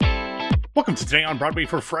Welcome to Today on Broadway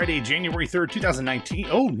for Friday, January 3rd, 2019.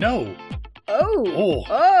 Oh, no. Oh.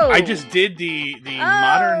 I just did the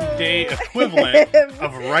modern day equivalent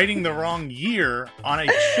of writing the wrong year on a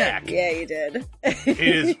check. Yeah, you did. It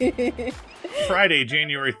is Friday,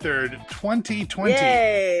 January 3rd, 2020.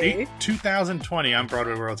 Yay. 2020. I'm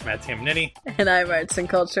Broadway World's Matt Tamnini. And I'm arts and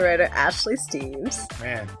culture writer Ashley Steves.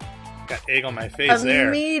 Man, got egg on my face there.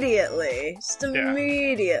 Immediately. Just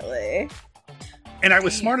immediately. And I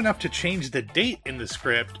was smart enough to change the date in the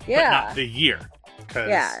script, but not the year.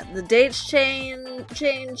 Yeah, the dates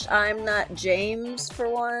changed. I'm not James for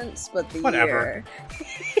once, but the Whatever.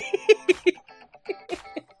 year.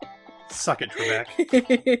 Suck it, Trebek.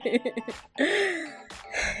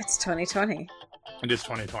 It's 2020. It is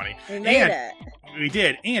 2020. We made it. We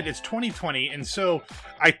did, and it's 2020, and so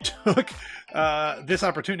I took this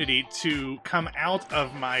opportunity to come out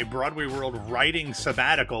of my Broadway World writing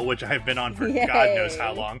sabbatical, which I've been on for God knows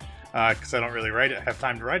how long, because I don't really have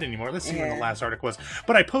time to write anymore. Let's see when the last article was.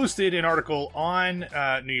 But I posted an article on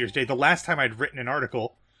New Year's Day. The last time I'd written an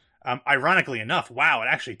article, ironically enough, wow, it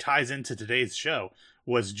actually ties into today's show,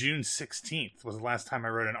 was June 16th, was the last time I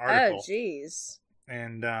wrote an article. Oh, jeez.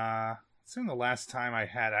 And it's been the last time I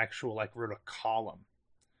had wrote a column.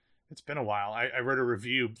 It's been a while. I wrote a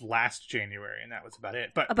review last January, and that was about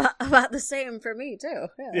it. But about the same for me too.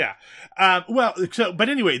 Yeah. But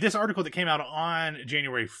anyway, this article that came out on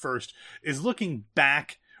January 1st is looking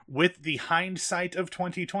back with the hindsight of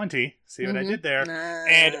 2020. See what I did there?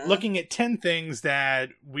 And looking at 10 things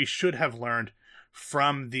that we should have learned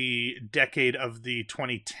from the decade of the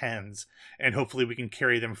 2010s, and hopefully we can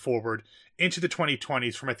carry them forward into the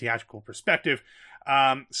 2020s from a theatrical perspective.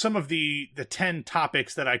 Some of the 10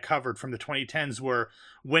 topics that I covered from the 2010s were: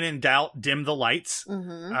 when in doubt, dim the lights.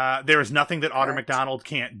 There is nothing that Otter McDonald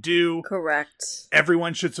can't do. Correct.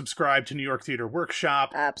 Everyone should subscribe to New York Theater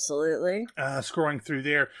Workshop. Absolutely. Scrolling through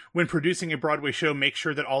there. When producing a Broadway show, make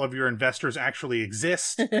sure that all of your investors actually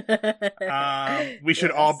exist. We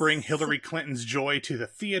should all bring Hillary Clinton's joy to the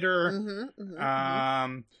theater.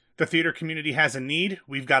 The theater community has a need.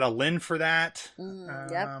 We've got a Lynn for that.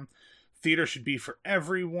 Yep. Theater should be for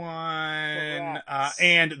everyone.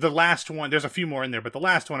 And the last one, there's a few more in there, but the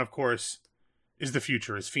last one, of course, is the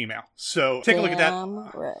future is female. So take a look at that.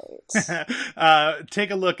 Right.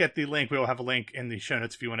 Take a look at the link. We will have a link in the show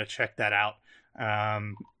notes if you want to check that out.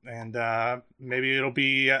 Maybe it'll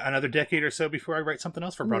be another decade or so before I write something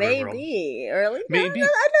else for Broadway World. Maybe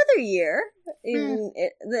another year. Then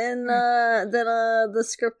the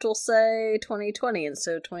script will say 2020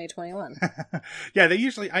 instead of 2021. Yeah,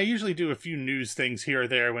 I usually do a few news things here or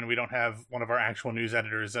there when we don't have one of our actual news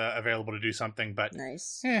editors available to do something. But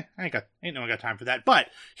nice. I ain't no one got time for that. But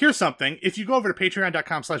here's something: if you go over to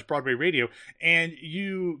patreon.com/Broadway Radio and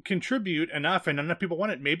you contribute enough, and enough people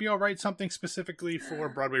want it, maybe I'll write something specifically for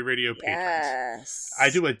Broadway Radio patrons. Yes. I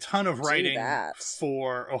do a ton of writing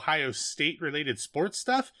for Ohio State related sports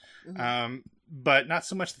stuff. But not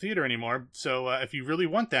so much the theater anymore. So if you really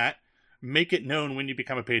want that, make it known when you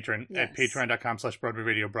become a patron at patreon.com/Broadway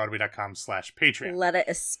Radio, broadway.com/Patreon. Let it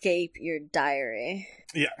escape your diary.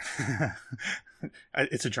 Yeah.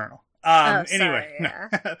 It's a journal. Anyway.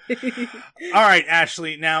 Sorry, All right,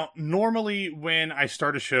 Ashley. Now, normally when I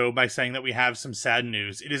start a show by saying that we have some sad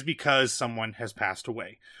news, it is because someone has passed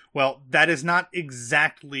away. Well, that is not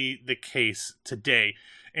exactly the case today.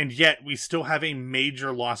 And yet, we still have a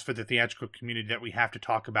major loss for the theatrical community that we have to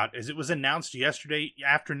talk about, as it was announced yesterday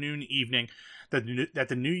evening, that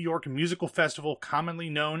the New York Musical Festival, commonly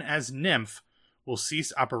known as NYMF, will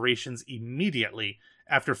cease operations immediately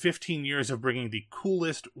after 15 years of bringing the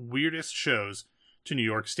coolest, weirdest shows to New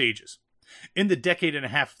York stages. In the decade and a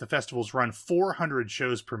half of the festival's run, 400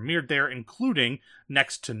 shows premiered there, including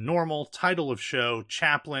Next to Normal, Title of Show,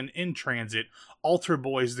 Chaplin, In Transit, Altar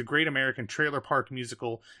Boys, The Great American Trailer Park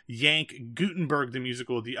Musical, Yank, Gutenberg the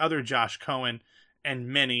Musical, The Other Josh Cohen, and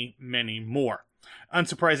many, many more.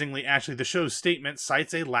 Unsurprisingly, Ashley, the show's statement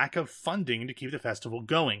cites a lack of funding to keep the festival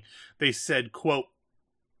going. They said, quote,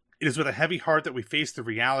 "It is with a heavy heart that we face the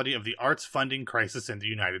reality of the arts funding crisis in the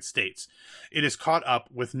United States. It is caught up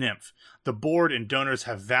with NYMF. The board and donors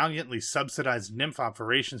have valiantly subsidized NYMF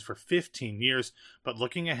operations for 15 years, but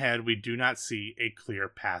looking ahead, we do not see a clear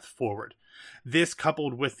path forward." This,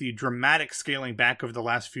 coupled with the dramatic scaling back over the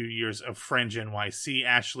last few years of Fringe NYC,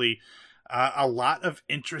 Ashley, a lot of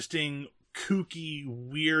interesting, kooky,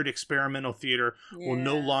 weird experimental theater will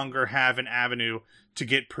no longer have an avenue to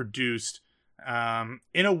get produced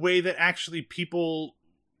in a way that actually people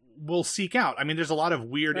will seek out. I mean, there's a lot of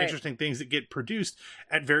weird, interesting things that get produced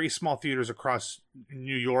at very small theaters across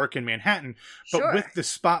New York and Manhattan. But with the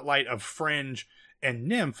spotlight of Fringe and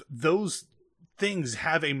Nymph, those things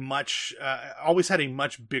have a much always had a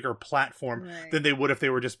much bigger platform than they would if they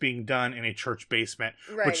were just being done in a church basement,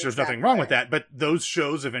 which there's nothing wrong with that, but those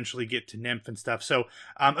shows eventually get to Nymph and stuff. So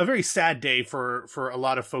a very sad day for a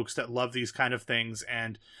lot of folks that love these kind of things,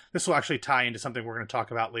 and this will actually tie into something we're going to talk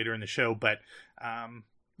about later in the show, but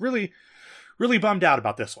really bummed out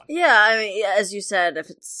about this one. Yeah, I mean, as you said,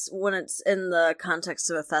 when it's in the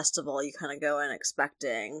context of a festival, you kind of go in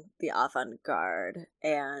expecting the avant-garde,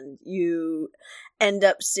 and you end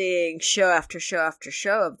up seeing show after show after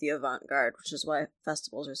show of the avant-garde, which is why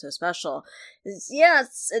festivals are so special.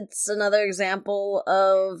 It's another example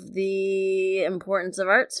of the importance of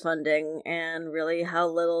arts funding, and really how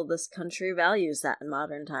little this country values that in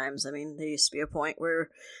modern times. I mean, there used to be a point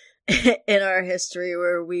where in our history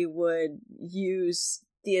where we would use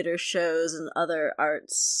theater shows and other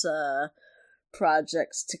arts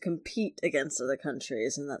projects to compete against other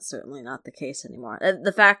countries, and that's certainly not the case anymore.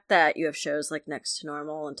 The fact that you have shows like Next to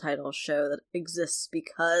Normal and Title Show that exists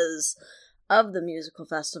because of the musical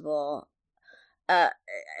festival,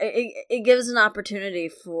 it gives an opportunity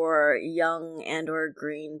for young and or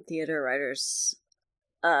green theater writers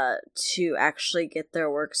to actually get their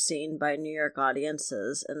work seen by New York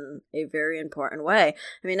audiences in a very important way.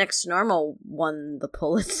 I mean, Next to Normal won the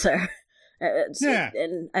Pulitzer.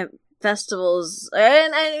 Festivals,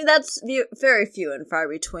 and that's very few and far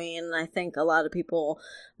between. I think a lot of people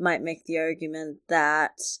might make the argument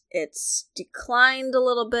that it's declined a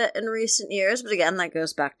little bit in recent years, but again, that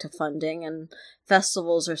goes back to funding, and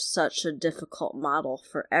festivals are such a difficult model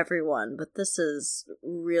for everyone, but this is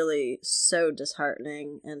really so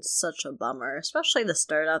disheartening and such a bummer, especially to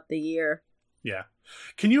start out the year. Yeah.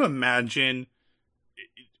 Can you imagine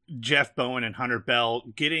Jeff Bowen and Hunter Bell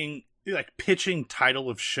pitching title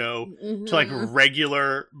of show to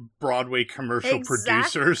regular Broadway commercial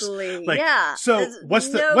producers? So what's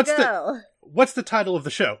the title of the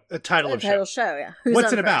show? Title show, yeah.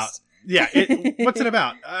 What's it about? Yeah, what's it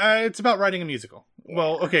about? It's about writing a musical. Yeah.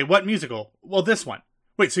 Well, okay, what musical? Well, this one.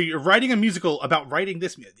 Wait, so you're writing a musical about writing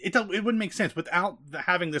this? It wouldn't make sense without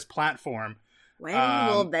having this platform. When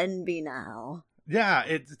will then be now? Yeah,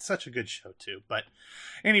 it's such a good show too. But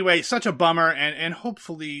anyway, such a bummer, and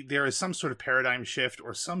hopefully there is some sort of paradigm shift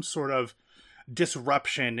or some sort of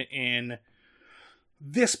disruption in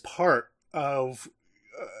this part of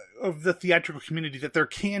the theatrical community, that there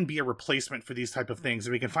can be a replacement for these type of things,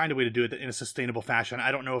 and we can find a way to do it in a sustainable fashion.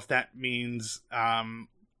 I don't know if that means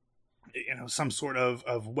some sort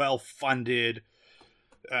of well-funded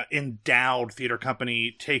endowed theater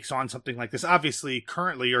company takes on something like this. Obviously,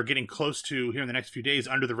 currently, or getting close to here in the next few days,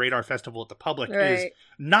 Under the Radar Festival at the Public is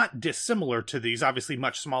not dissimilar to these, obviously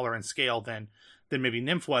much smaller in scale than maybe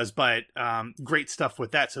Nymph was, but great stuff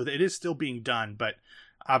with that. So it is still being done, but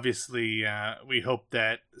obviously we hope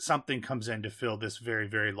that something comes in to fill this very,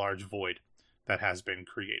 very large void that has been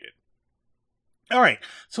created. All right,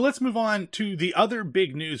 so let's move on to the other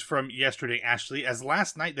big news from yesterday, Ashley, as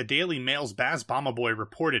last night the Daily Mail's Baz Bomaboy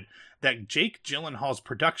reported that Jake Gyllenhaal's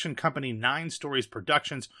production company 9 Stories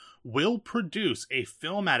Productions will produce a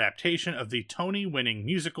film adaptation of the Tony-winning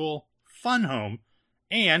musical Fun Home,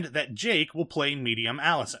 and that Jake will play Medium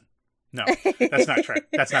Allison. No, that's not correct.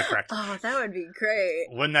 That's not correct. Oh, that would be great.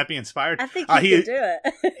 Wouldn't that be inspired? I think he could do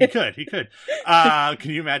it. He could.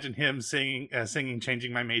 Can you imagine him singing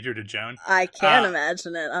Changing My Major to Joan? I can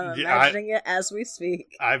imagine it. I'm imagining it as we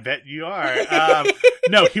speak. I bet you are.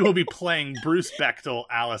 No, he will be playing Bruce Bechtel,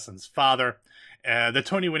 Allison's father. The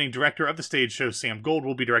Tony-winning director of the stage show, Sam Gold,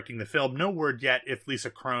 will be directing the film. No word yet if Lisa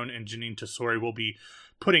Kron and Janine Tesori will be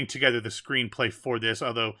putting together the screenplay for this,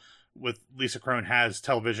 although with Lisa Kron has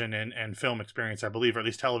television and film experience, I believe, or at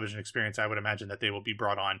least television experience, I would imagine that they will be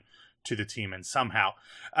brought on to the team and somehow.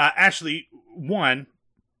 Ashley,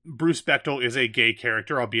 Bruce Bechtel is a gay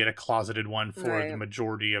character, albeit a closeted one for the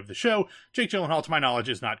majority of the show. Jake Gyllenhaal, to my knowledge,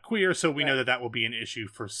 is not queer, so we know that will be an issue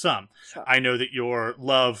for some. Sure. I know that your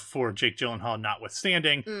love for Jake Gyllenhaal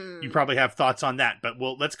notwithstanding, you probably have thoughts on that, but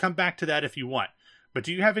let's come back to that if you want. But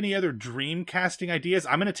do you have any other dream casting ideas?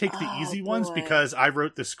 I'm going to take the easy ones because I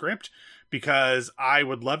wrote the script, because I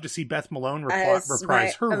would love to see Beth Malone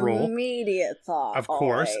reprise her role. Immediate thought, of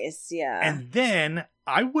course. Always, yeah. And then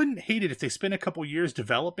I wouldn't hate it if they spent a couple years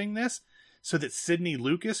developing this so that Sydney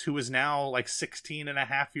Lucas, who is now like 16 and a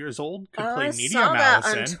half years old, could play Medium Allison. I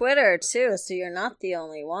saw that on Twitter too, so you're not the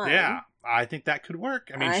only one. Yeah. I think that could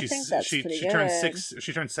work. I mean,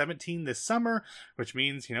 she turned 17 this summer, which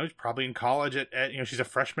means, she's probably in college she's a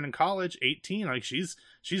freshman in college, 18. Like she's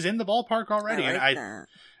in the ballpark already.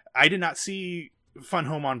 I did not see Fun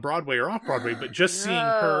Home on Broadway or off Broadway, but just seeing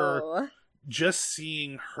her just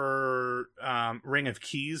seeing her Ring of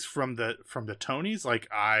Keys from the Tonys, like,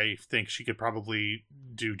 I think she could probably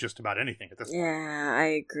do just about anything at this point. Yeah, I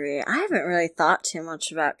agree. I haven't really thought too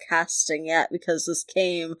much about casting yet because this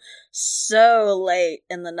came so late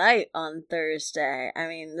in the night on Thursday. I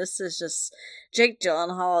mean, this is just... Jake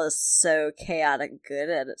Gyllenhaal is so chaotic good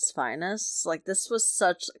at its finest. Like, this was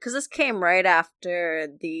such... Because this came right after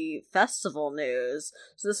the festival news,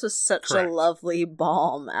 so this was such Correct. a lovely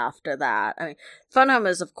balm after that. I mean, Fun Home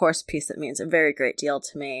is, of course, a piece that means a very great deal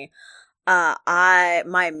to me.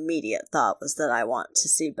 My immediate thought was that I want to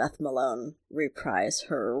see Beth Malone reprise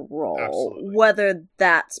her role. Absolutely. Whether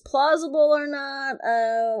that's plausible or not,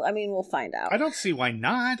 I mean, we'll find out. I don't see why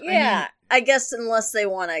not. Yeah, I guess unless they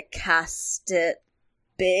want to cast it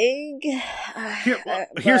big.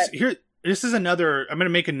 Here. This is another. I'm going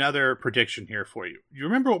to make another prediction here for you. You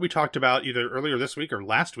remember what we talked about either earlier this week or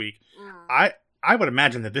last week? I would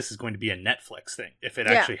imagine that this is going to be a Netflix thing if it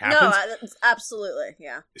actually happens. No, absolutely,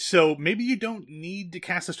 yeah. So maybe you don't need to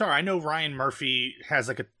cast a star. I know Ryan Murphy has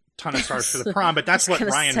like a ton of stars for the prom, but that's what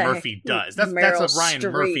Ryan Murphy does. That's a Ryan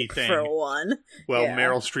Murphy thing. For one. Well, yeah.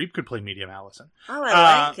 Meryl Streep could play Medium Allison. Oh,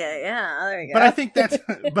 I like it. Yeah, there you go.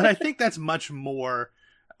 But I think that's much more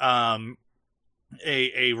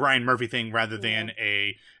a Ryan Murphy thing rather than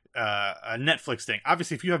a Netflix thing.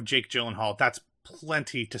 Obviously, if you have Jake Gyllenhaal, that's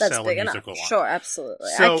plenty to sell a musical on. Sure, absolutely.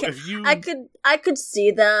 So I could see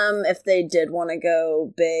them if they did want to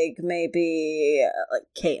go big, maybe like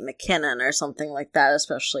Kate McKinnon or something like that,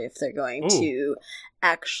 especially if they're going to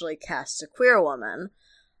actually cast a queer woman.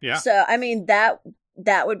 Yeah. So I mean that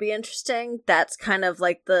would be interesting. That's kind of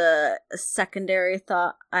like the secondary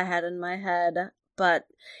thought I had in my head. But,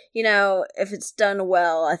 you know, if it's done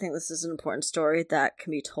well, I think this is an important story that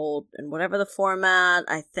can be told in whatever the format.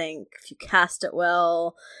 I think if you cast it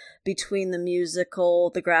well, between the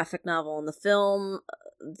musical, the graphic novel, and the film,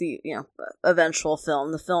 the eventual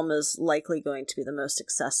film, the film is likely going to be the most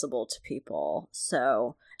accessible to people.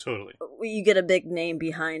 So totally, you get a big name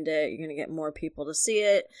behind it, you're going to get more people to see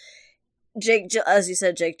it. As you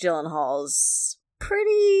said, Jake Gyllenhaal's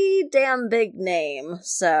pretty damn big name,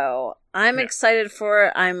 so I'm excited for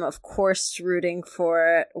it. I'm of course rooting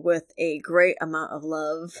for it with a great amount of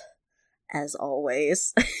love, as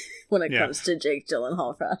always, when it comes to Jake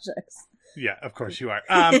Gyllenhaal projects. Yeah, of course you are.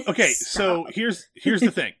 Okay, so here's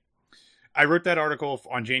the thing. I wrote that article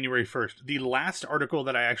on January 1st. The last article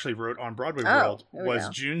that I actually wrote on Broadway World was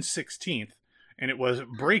June 16th. And it was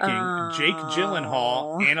breaking Jake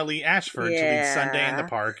Gyllenhaal, Annalee Ashford to lead Sunday in the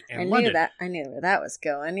Park in London. I knew where that was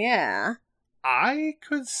going, yeah. I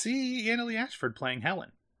could see Annalee Ashford playing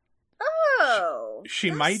Helen. Oh! She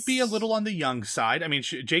might be a little on the young side. I mean,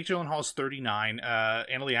 Jake Gyllenhaal's 39.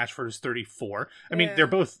 Annalee Ashford is 34. I mean, they're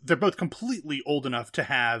both completely old enough to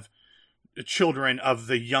have children of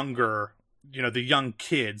the younger, the young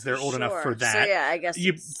kids. They're old enough for that. So yeah, I guess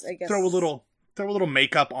throw a little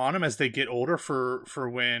makeup on them as they get older for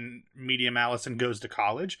when Medium Allison goes to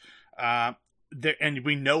college. And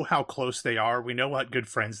we know how close they are. We know what good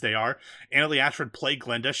friends they are. Annalee Ashford played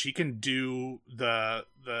Glinda. She can do the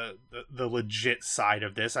legit side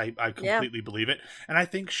of this. I completely believe it. And I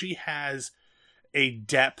think she has a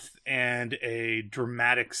depth and a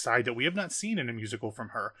dramatic side that we have not seen in a musical from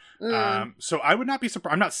her. So I would not be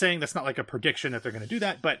surprised. I'm not saying that's not like a prediction that they're going to do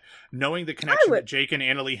that, but knowing the connection that Jake and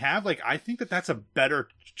Annalee have, like, I think that that's a better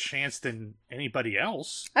chance than anybody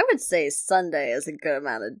else. I would say Sunday is a good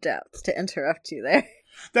amount of depth, to interrupt you there.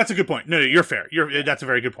 That's a good point. No, you're fair. That's a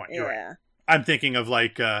very good point. You're right. I'm thinking of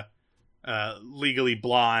like Legally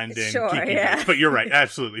Blonde and Kiki Beach, but you're right,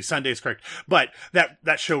 absolutely. Sunday's correct. But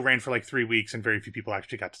that show ran for like 3 weeks and very few people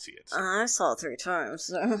actually got to see it. So. I saw it 3 times.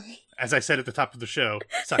 So. As I said at the top of the show,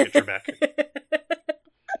 suck it, Trebek.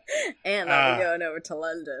 And I'll be going over to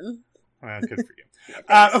London. Well, good for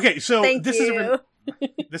you. Okay, so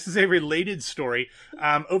this is a related story.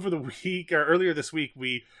 Over the week, or earlier this week,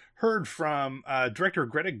 we heard from director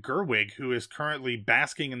Greta Gerwig, who is currently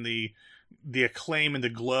basking in the acclaim and the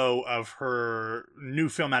glow of her new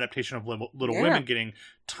film adaptation of Little Women, getting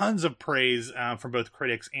tons of praise from both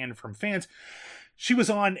critics and from fans. She was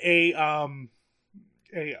on a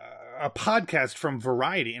podcast from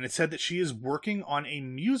Variety, and it said that she is working on a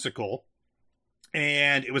musical,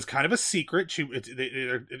 and it was kind of a secret.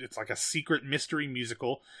 It's like a secret mystery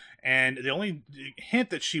musical, and the only hint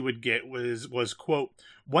that she would get was quote,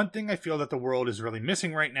 "One thing I feel that the world is really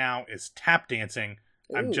missing right now is tap dancing.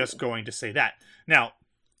 I'm just going to say that." Now,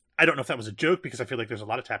 I don't know if that was a joke, because I feel like there's a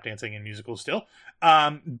lot of tap dancing in musicals still.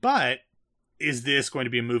 But is this going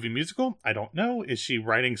to be a movie musical? I don't know. Is she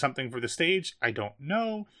writing something for the stage? I don't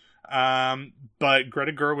know. But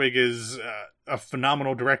Greta Gerwig is a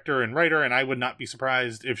phenomenal director and writer, and I would not be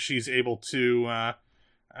surprised if she's able to,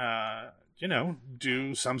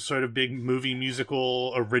 do some sort of big movie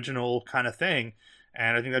musical original kind of thing.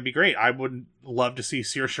 And I think that'd be great. I would love to see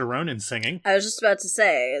Saoirse Ronan singing. I was just about to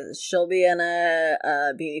say, she'll be in it,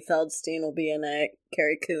 Beanie Feldstein will be in it,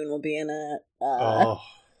 Carrie Coon will be in it.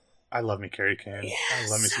 I love me Carrie Coon. Yeah, I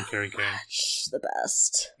love me some Carrie Coon. The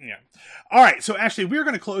best. Yeah. All right, so Ashley, we're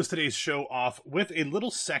going to close today's show off with a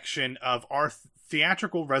little section of our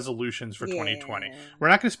theatrical resolutions for 2020. We're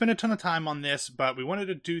not going to spend a ton of time on this, but we wanted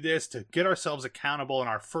to do this to get ourselves accountable in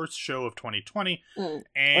our first show of 2020. Or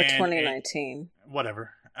 2019.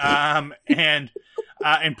 Whatever. And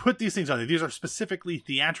put these things on there. These are specifically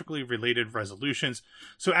theatrically related resolutions.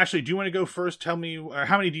 So, Ashley, do you want to go first? Tell me, or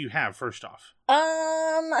how many do you have first off?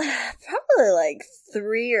 Probably like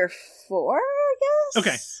 3 or 4, I guess.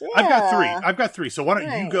 Okay, Yeah. I've got three. So why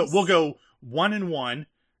don't you go? We'll go 1 and 1,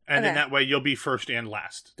 and then Okay. that way you'll be first and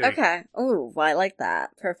last. There you go. Okay. Ooh, I like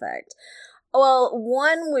that. Perfect. Well,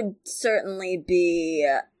 one would certainly be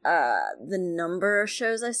the number of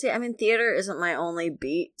shows I see. I mean, theater isn't my only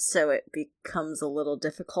beat, so it becomes a little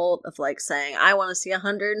difficult of like saying I want to see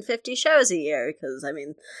 150 shows a year, because I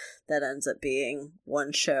mean that ends up being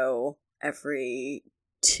one show every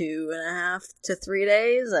 2.5 to 3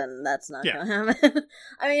 days, and that's not gonna happen.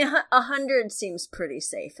 I mean, 100 seems pretty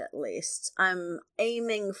safe. At least I'm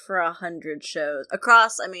aiming for 100 shows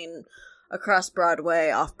across. I mean, across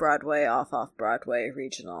Broadway, off Broadway,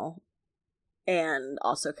 regional, and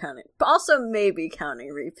also maybe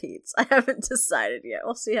counting repeats. I haven't decided yet.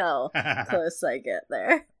 We'll see how close I get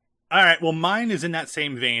there. All right. Well, mine is in that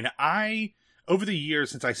same vein. Over the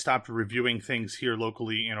years since I stopped reviewing things here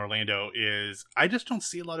locally in Orlando, I just don't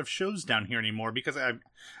see a lot of shows down here anymore because I'm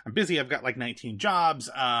busy. I've got like 19 jobs,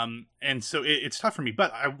 and so it's tough for me.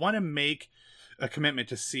 But I want to make a commitment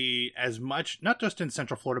to see as much, not just in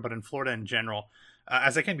Central Florida, but in Florida in general,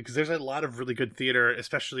 as I can, because there's a lot of really good theater,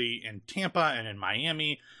 especially in Tampa and in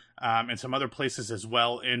Miami, and some other places as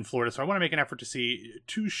well in Florida. So I want to make an effort to see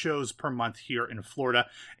 2 shows per month here in Florida.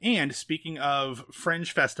 And speaking of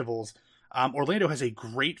fringe festivals, Orlando has a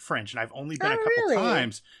great fringe, and I've only been a couple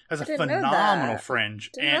times. Has a phenomenal fringe,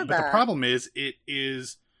 but the problem is it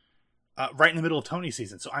is right in the middle of Tony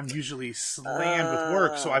season, so I'm usually slammed with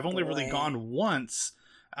work. So I've only really gone once,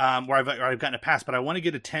 where I've gotten a pass. But I want to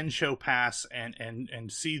get a 10-show pass and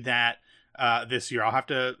see that this year. I'll have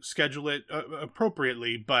to schedule it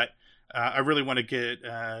appropriately, but I really want to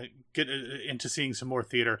get into seeing some more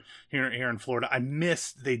theater here in Florida.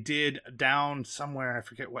 They did down somewhere, I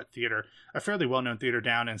forget what theater, a fairly well-known theater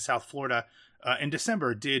down in South Florida, in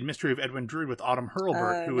December, did Mystery of Edwin Drood with Autumn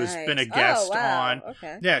Hurlburt, who has been a guest on.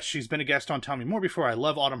 Okay. Yeah, she's been a guest on Tell Me More before. I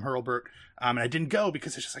love Autumn Hurlburt, and I didn't go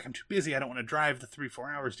because it's just like I'm too busy. I don't want to drive the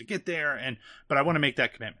 3-4 hours to get there, but I want to make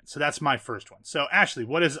that commitment. So that's my first one. So Ashley,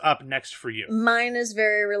 what is up next for you? Mine is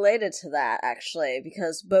very related to that, actually,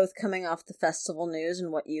 because both coming off the festival news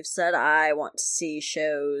and what you've said, I want to see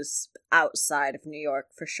shows outside of New York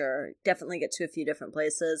for sure. Definitely get to a few different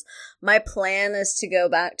places. My plan is to go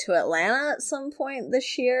back to Atlanta at some point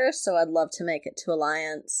this year, so I'd love to make it to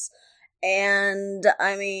Alliance. And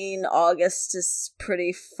I mean, August is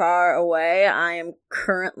pretty far away. I am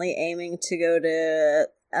currently aiming to go to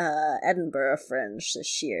Edinburgh Fringe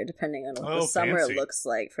this year, depending on what the summer looks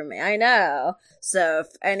like for me. I know. So if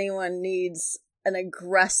anyone needs an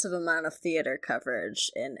aggressive amount of theater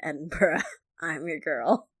coverage in Edinburgh, I'm your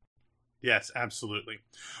girl. Yes, absolutely.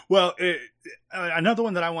 Well, another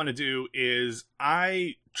one that I want to do is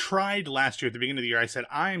I tried last year at the beginning of the year. I said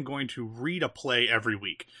I am going to read a play every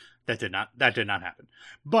week. That did not happen.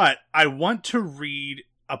 But I want to read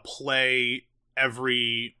a play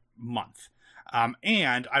every month,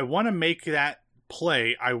 and I want to make that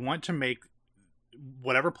play. I want to make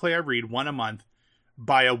whatever play I read one a month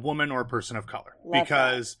by a woman or a person of color. Love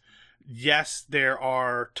because yes, there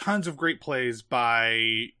are tons of great plays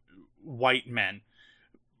by white men,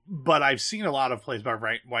 but I've seen a lot of plays by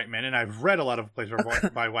white men, and I've read a lot of plays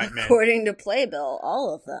by white men. According to Playbill,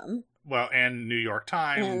 all of them. Well, and New York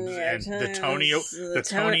Times, and the Tony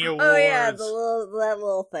Awards. Oh yeah, that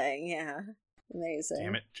little thing, yeah. Amazing.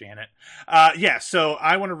 Damn it, Janet. Yeah, so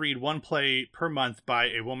I want to read one play per month by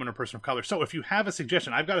a woman or person of color. So if you have a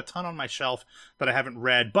suggestion, I've got a ton on my shelf that I haven't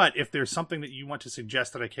read, but if there's something that you want to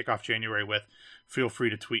suggest that I kick off January with, feel free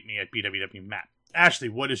to tweet me at BWWMatt. Ashley,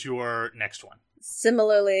 what is your next one?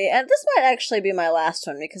 Similarly, and this might actually be my last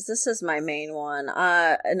one because this is my main one,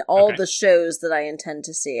 and all the shows that I intend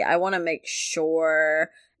to see. I want to make sure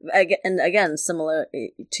and again, similar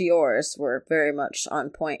to yours, we're very much on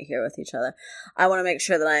point here with each other. I want to make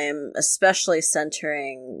sure that I am especially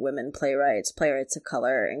centering women playwrights, playwrights of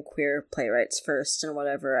color, and queer playwrights first in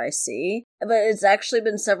whatever I see. But it's actually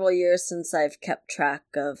been several years since I've kept track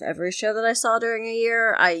of every show that I saw during a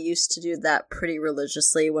year. I used to do that pretty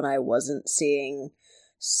religiously when I wasn't seeing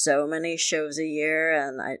so many shows a year,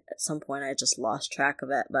 and at some point I just lost track of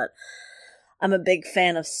it. But I'm a big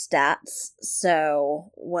fan of stats,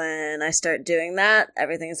 so when I start doing that,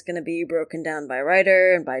 everything's going to be broken down by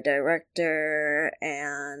writer and by director,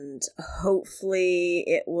 and hopefully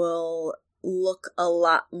it will look a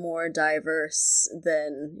lot more diverse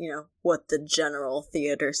than, what the general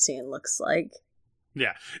theater scene looks like.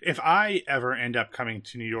 Yeah. If I ever end up coming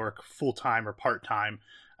to New York full-time or part-time,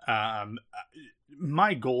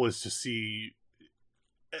 my goal is to see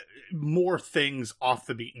more things off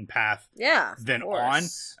the beaten path than on.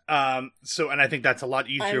 And I think that's a lot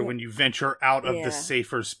easier when you venture out of the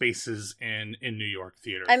safer spaces in New York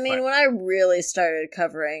theater. I mean, when I really started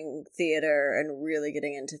covering theater and really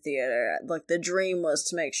getting into theater, like, the dream was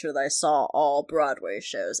to make sure that I saw all Broadway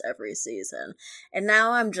shows every season. And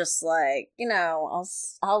now I'm just like,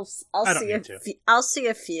 I'll see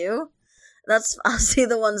a few. I'll see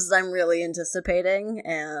the ones that I'm really anticipating,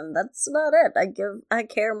 and that's about it. I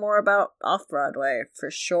care more about off-Broadway for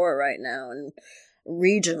sure right now, and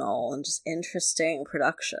regional and just interesting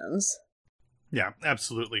productions. Yeah,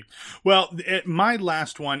 absolutely. Well, my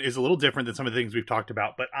last one is a little different than some of the things we've talked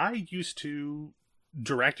about, but I used to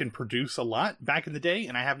direct and produce a lot back in the day,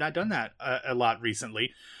 and I have not done that a lot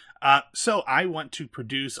recently. So I want to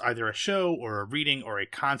produce either a show or a reading or a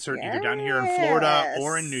concert, either down here in Florida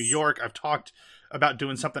or in New York. I've talked about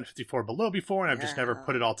doing something at 54 Below before, and I've just never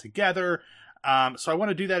put it all together. So I want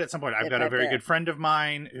to do that at some point. I've got a very good friend of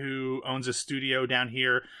mine who owns a studio down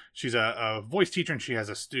here. She's a voice teacher, and she has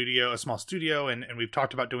a small studio, and we've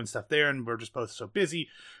talked about doing stuff there, and we're just both so busy.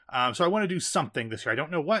 So I want to do something this year. I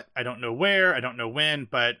don't know what, I don't know where, I don't know when,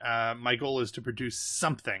 but my goal is to produce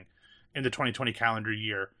something in the 2020 calendar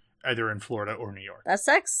year, either in Florida or New York. That's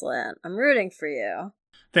excellent. I'm rooting for you.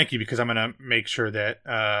 Thank you, because I'm going to make sure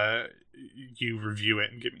that you review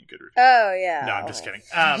it and give me a good review. Oh, yeah. No, I'm just kidding.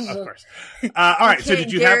 Of course. All right, so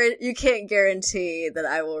did you have... You can't guarantee that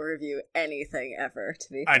I will review anything ever, to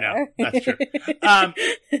be fair. I know, that's true.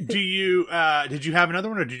 Did you have another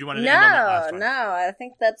one, or did you want to end on that last one? No, I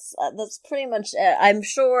think that's pretty much it. I'm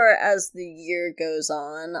sure as the year goes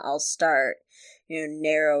on, I'll start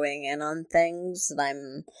narrowing in on things that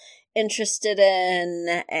I'm interested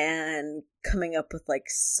in and coming up with like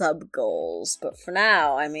sub goals. But for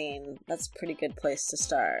now, I mean, that's a pretty good place to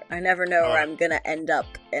start. I never know where I'm gonna end up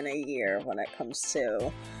in a year when it comes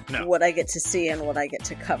to what I get to see and what I get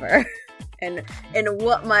to cover. and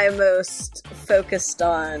what my most focused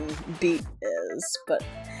on beat is, but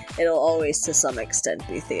it'll always to some extent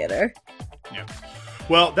be theater. Yeah.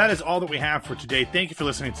 Well, that is all that we have for today. Thank you for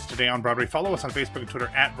listening to Today on Broadway. Follow us on Facebook and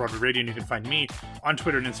Twitter at Broadway Radio, and you can find me on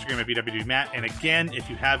Twitter and Instagram at BWDMatt. And again, if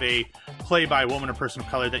you have a play by a woman or person of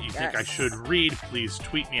color that you think I should read, please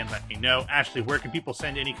tweet me and let me know. Ashley, where can people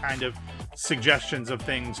send any kind of suggestions of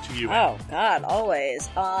things to you? Oh, God, always.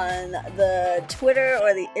 On the Twitter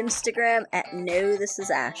or the Instagram at No This Is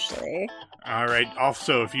Ashley. All right.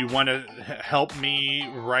 Also, if you want to help me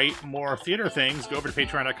write more theater things, go over to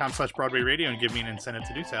patreon.com/Broadway Radio and give me an incentive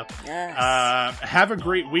to do so. Yes. Have a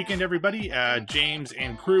great weekend, everybody. James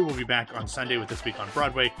and crew will be back on Sunday with This Week on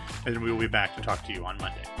Broadway, and then we will be back to talk to you on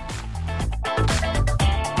Monday.